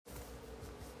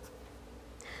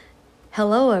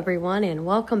Hello, everyone, and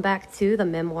welcome back to the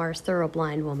Memoirs Through a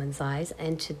Blind Woman's Eyes.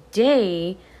 And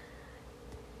today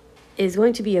is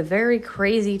going to be a very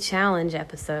crazy challenge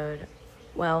episode.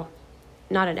 Well,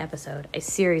 not an episode, a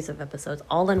series of episodes,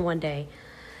 all in one day,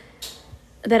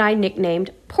 that I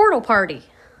nicknamed Portal Party.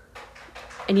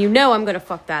 And you know I'm going to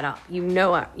fuck that up. You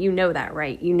know that,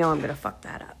 right? You know I'm going to fuck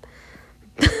that up.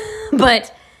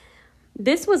 But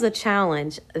this was a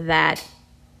challenge that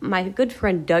my good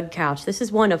friend Doug Couch, this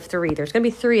is one of three, there's going to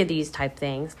be three of these type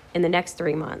things in the next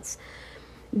 3 months,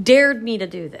 dared me to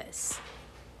do this.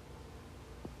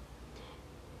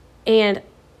 And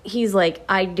he's like,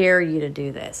 I dare you to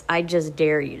do this. I just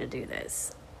dare you to do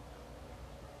this.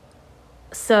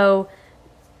 So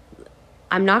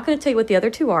I'm not going to tell you what the other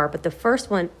two are, but the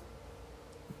first one,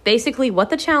 basically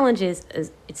what the challenge is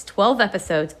it's 12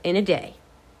 episodes in a day.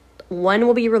 One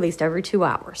will be released every 2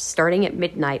 hours, starting at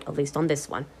midnight, at least on this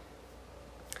one.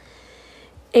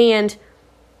 And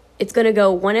it's going to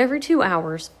go one every 2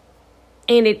 hours.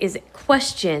 And it is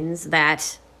questions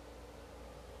that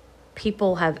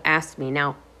people have asked me.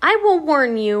 Now, I will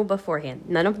warn you beforehand,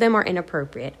 none of them are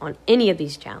inappropriate on any of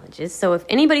these challenges. So if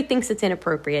anybody thinks it's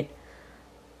inappropriate,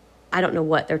 I don't know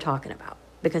what they're talking about,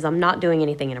 because I'm not doing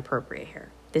anything inappropriate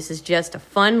here. This is just a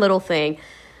fun little thing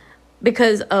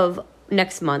because of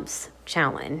next month's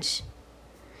challenge.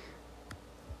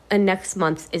 And next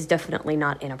month is definitely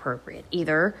not inappropriate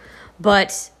either.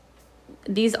 But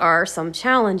these are some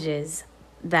challenges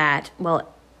that,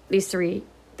 well, these three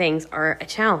things are a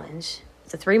challenge.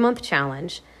 It's a 3-month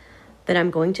challenge that I'm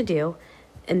going to do.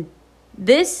 And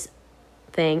this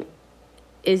thing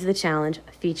is the challenge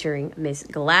featuring Miss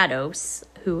GLaDOS,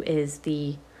 who is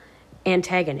the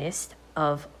antagonist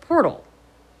of Portal.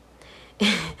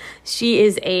 She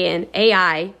is an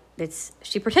AI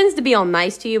she pretends to be all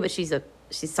nice to you, but she's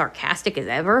sarcastic as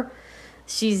ever.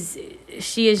 She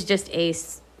is just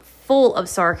full of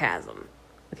sarcasm.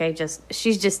 Okay,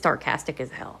 she's just sarcastic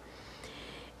as hell.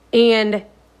 And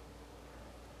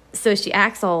so she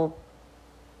acts all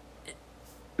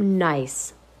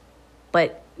nice,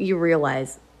 but you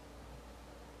realize,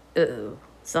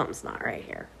 something's not right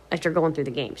here. After going through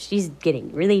the game, she's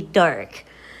getting really dark.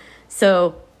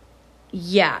 So,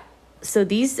 yeah. So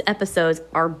these episodes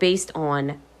are based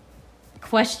on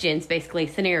questions, basically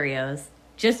scenarios,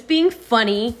 just being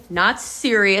funny, not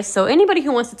serious. So anybody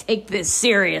who wants to take this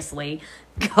seriously,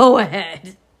 go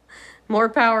ahead. More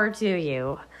power to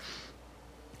you.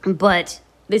 But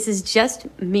this is just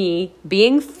me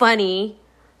being funny,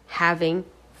 having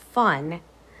fun.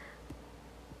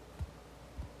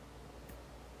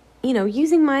 You know,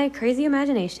 using my crazy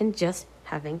imagination, just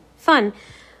having fun.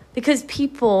 Because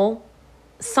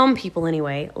some people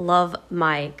anyway, love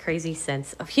my crazy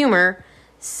sense of humor.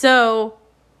 So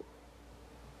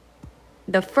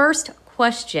the first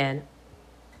question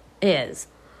is,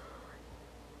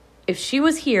 if she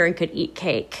was here and could eat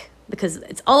cake, because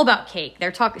it's all about cake.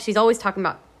 She's always talking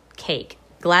about cake.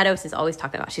 GLaDOS is always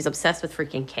talking about, she's obsessed with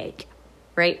freaking cake,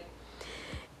 right?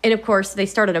 And of course, they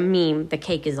started a meme, the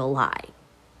cake is a lie.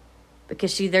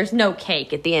 Because there's no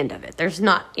cake at the end of it. There's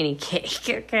not any cake,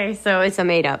 okay? So it's a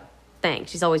made-up thing.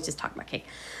 She's always just talking about cake.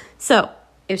 So,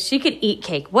 if she could eat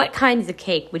cake, what kinds of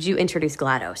cake would you introduce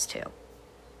GLaDOS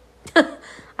to?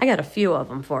 I got a few of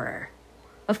them for her.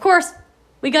 Of course,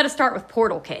 we got to start with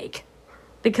Portal cake.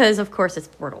 Because, of course, it's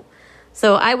Portal.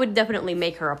 So, I would definitely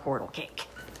make her a Portal cake.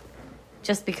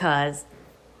 Just because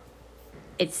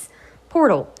it's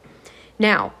Portal.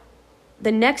 Now,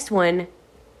 the next one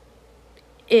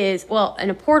is, and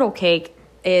a Portal cake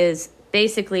is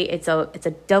basically, it's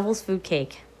a devil's food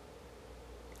cake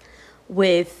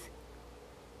with,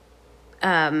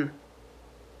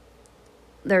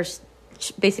 there's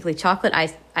basically chocolate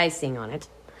icing on it,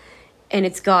 and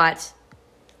it's got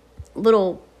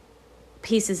little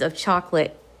pieces of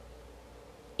chocolate,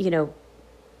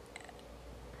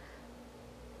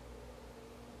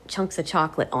 chunks of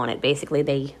chocolate on it.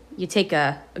 Basically, you take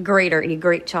a grater and you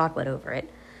grate chocolate over it.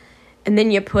 And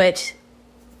then you put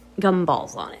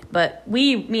gumballs on it. But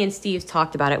me and Steve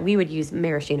talked about it. We would use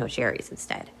maraschino cherries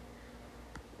instead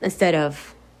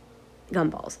of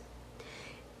gumballs.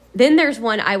 Then there's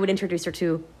one I would introduce her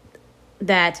to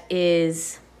that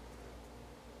is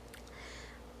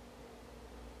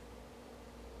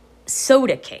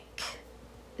soda cake.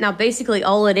 Now, basically,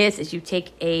 all it is you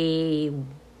take a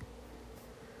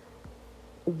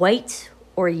white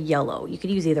or yellow. You could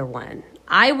use either one.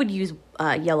 I would use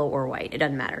yellow or white. It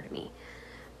doesn't matter to me.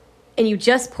 And you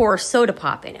just pour soda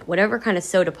pop in it. Whatever kind of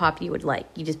soda pop you would like.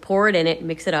 You just pour it in it,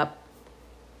 mix it up,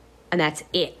 and that's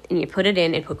it. And you put it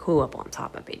in and put Cool Whip on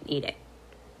top of it and eat it.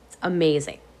 It's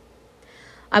amazing.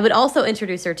 I would also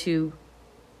introduce her to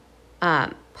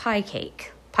pie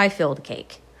cake, pie-filled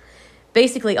cake.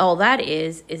 Basically, all that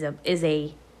is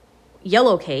a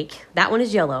yellow cake. That one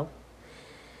is yellow.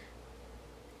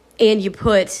 And you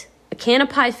put a can of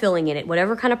pie filling in it,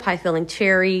 whatever kind of pie filling,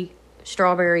 cherry,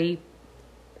 strawberry,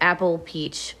 apple,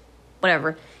 peach,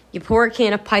 whatever. You pour a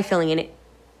can of pie filling in it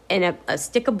and a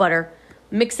stick of butter.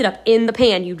 Mix it up in the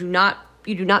pan. You do not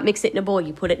mix it in a bowl.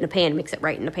 You put it in a pan. Mix it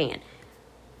right in the pan.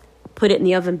 Put it in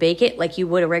the oven. Bake it like you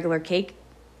would a regular cake.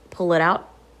 Pull it out.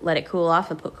 Let it cool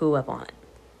off and put Cool Whip on it.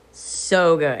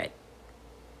 So good.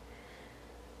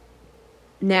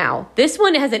 Now, this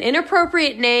one has an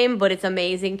inappropriate name, but it's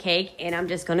amazing cake, and I'm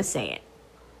just going to say it.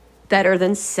 Better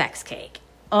than sex cake.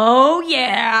 Oh,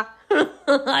 yeah.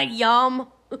 Yum.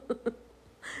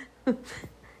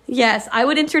 Yes, I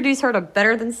would introduce her to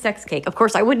better than sex cake. Of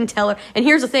course, I wouldn't tell her. And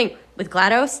here's the thing. With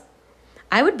GLaDOS,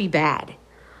 I would be bad.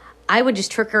 I would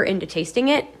just trick her into tasting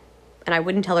it, and I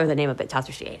wouldn't tell her the name of it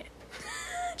after she ate it.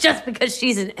 Just because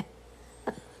she's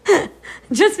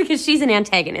an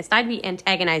antagonist. I'd be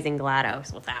antagonizing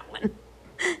GLaDOS with that one.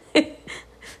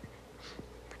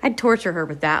 I'd torture her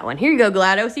with that one. Here you go,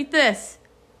 GLaDOS, eat this.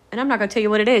 And I'm not going to tell you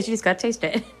what it is. You just got to taste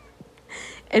it.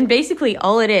 And basically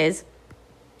all it is,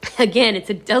 again, it's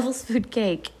a devil's food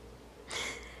cake.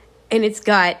 And it's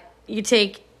got, you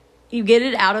get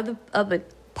it out of the oven,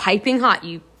 piping hot.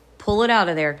 You pull it out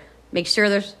of there. Make sure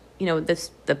there's,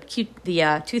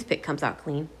 the toothpick comes out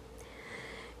clean.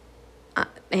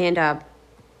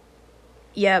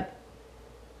 You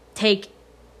take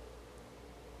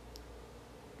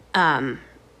a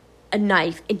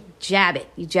knife and jab it.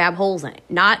 You jab holes in it.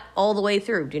 Not all the way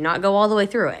through. Do not go all the way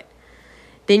through it.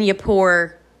 Then you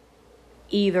pour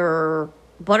either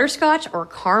butterscotch or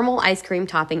caramel ice cream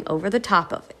topping over the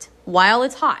top of it while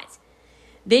it's hot.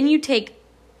 Then you take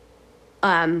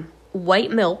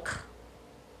white milk,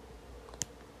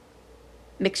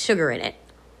 mix sugar in it,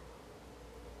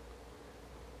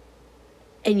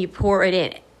 and you pour it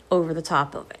in it over the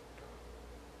top of it.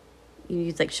 You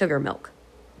use like sugar milk.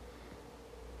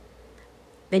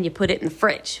 Then you put it in the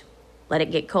fridge. Let it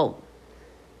get cold.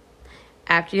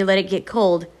 After you let it get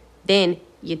cold, then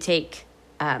you take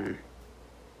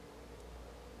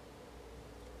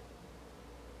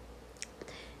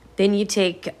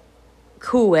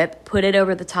Cool Whip, put it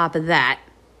over the top of that.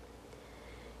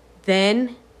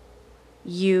 Then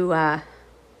you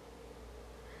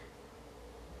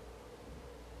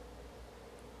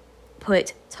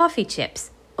put toffee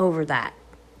chips over that.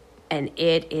 And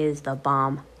it is the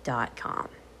bomb.com.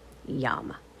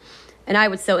 Yum. And I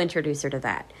would so introduce her to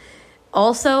that.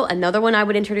 Also, another one I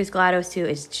would introduce GLaDOS to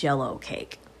is Jell-O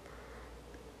cake.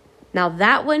 Now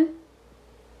that one,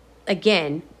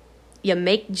 again, you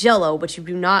make Jell-O, but you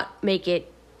do not make it,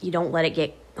 you don't let it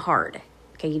get hard.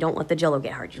 Okay, you don't let the Jell-O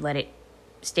get hard. You let it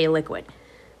stay liquid.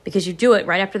 Because you do it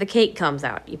right after the cake comes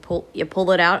out. You pull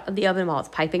it out of the oven while it's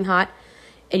piping hot,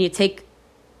 and you take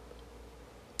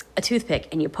a toothpick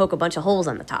and you poke a bunch of holes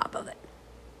on the top of it.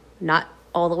 Not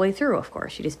all the way through, of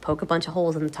course. You just poke a bunch of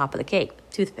holes in the top of the cake,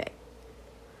 toothpick.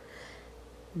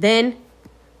 Then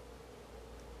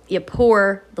you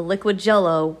pour the liquid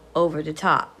Jell-O over the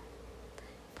top.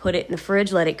 Put it in the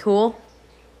fridge, let it cool.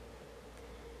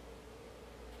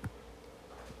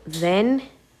 Then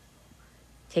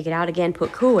take it out again,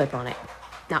 put Cool Whip on it.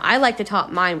 Now, I like to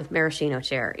top mine with maraschino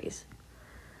cherries.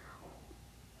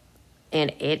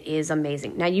 And it is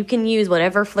amazing. Now, you can use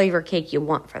whatever flavor cake you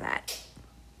want for that.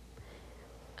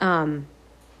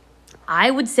 I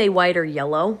would say white or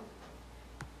yellow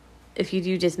if you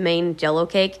do just main Jell-O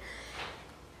cake.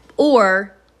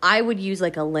 Or I would use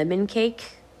like a lemon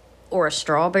cake or a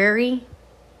strawberry,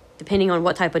 depending on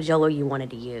what type of Jell-O you wanted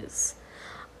to use.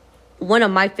 One of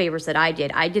my favorites that I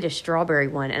did a strawberry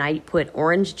one, and I put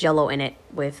orange Jell-O in it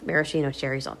with maraschino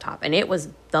cherries on top. And it was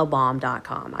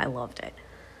thebomb.com. I loved it.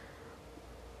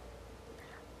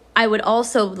 I would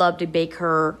also love to bake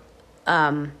her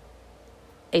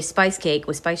a spice cake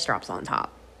with spice drops on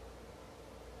top.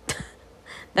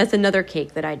 That's another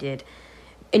cake that I did.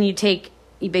 And you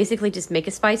basically just make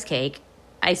a spice cake,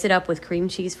 ice it up with cream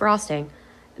cheese frosting,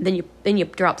 then you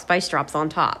drop spice drops on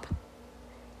top,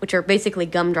 which are basically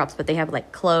gumdrops, but they have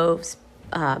like cloves,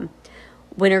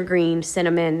 wintergreen,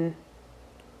 cinnamon,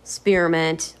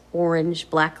 spearmint, orange,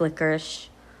 black licorice.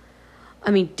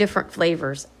 I mean, different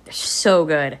flavors. They're so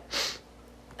good.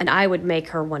 And I would make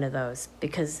her one of those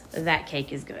because that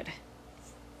cake is good.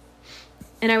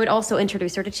 And I would also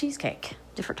introduce her to cheesecake,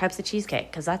 different types of cheesecake,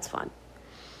 because that's fun.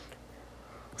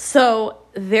 So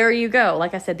there you go.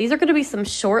 Like I said, these are going to be some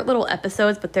short little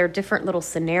episodes, but they're different little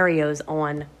scenarios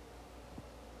on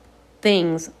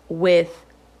things with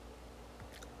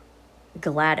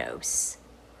GLaDOS.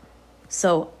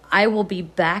 So I will be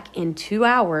back in 2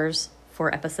 hours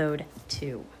for episode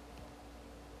 2.